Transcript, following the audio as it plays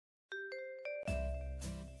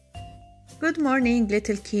Good morning,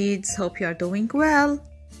 little kids. Hope you are doing well.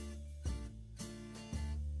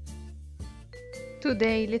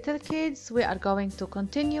 Today, little kids, we are going to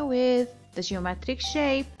continue with the geometric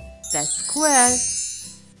shape, the square.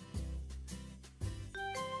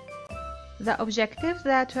 The objective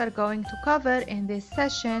that we are going to cover in this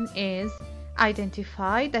session is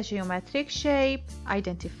identify the geometric shape,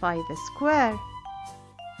 identify the square.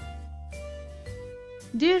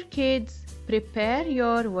 Dear kids, prepare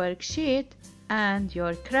your worksheet and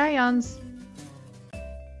your crayons.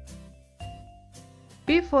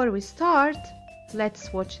 Before we start,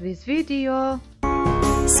 let's watch this video.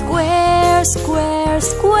 Square, square,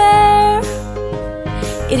 square.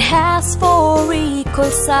 It has 4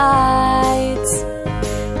 equal sides.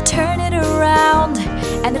 Turn it around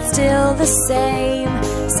and it's still the same.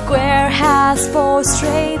 Square has 4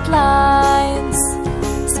 straight lines.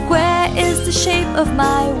 Square is the shape of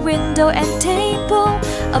my window and table.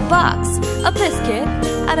 A box, a biscuit,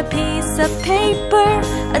 and a piece of paper.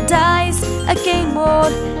 A dice, a game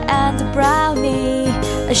board, and a brownie.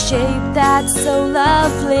 A shape that's so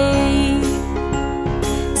lovely.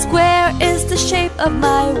 Square is the shape of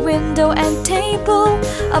my window and table.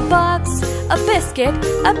 A box, a biscuit,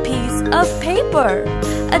 a piece of paper.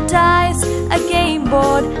 A dice, a game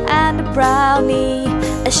board, and a brownie.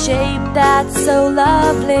 A shape that's so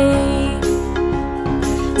lovely.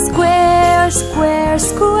 Square, square,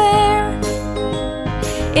 square.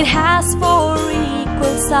 It has 4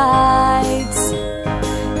 equal sides.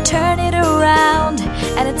 Turn it around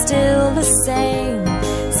and it's still the same.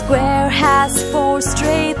 Square has 4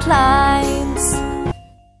 straight lines.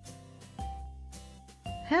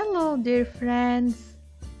 Hello, dear friends.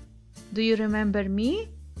 Do you remember me?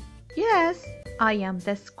 Yes, I am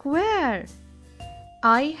the square.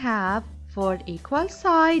 I have 4 equal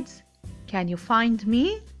sides. Can you find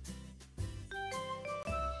me?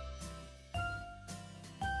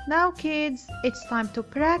 Now kids, it's time to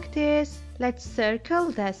practice. Let's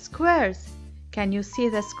circle the squares. Can you see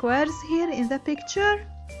the squares here in the picture?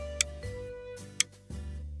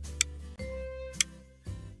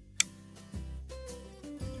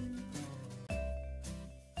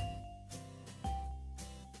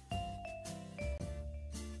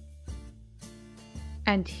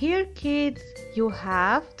 And here kids, you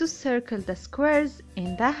have to circle the squares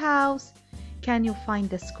in the house. Can you find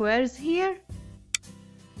the squares here?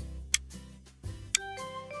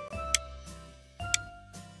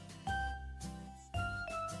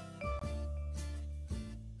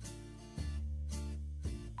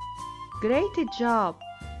 Great job!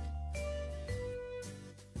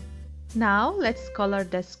 Now let's color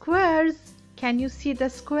the squares. Can you see the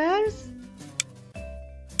squares?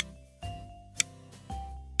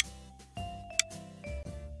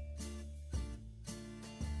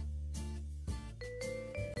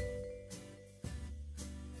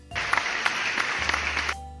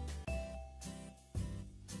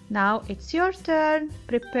 Now it's your turn.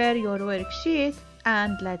 Prepare your worksheet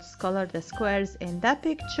and let's color the squares in the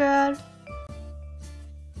picture.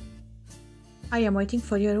 I am waiting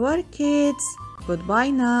for your work, kids. Goodbye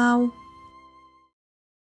now.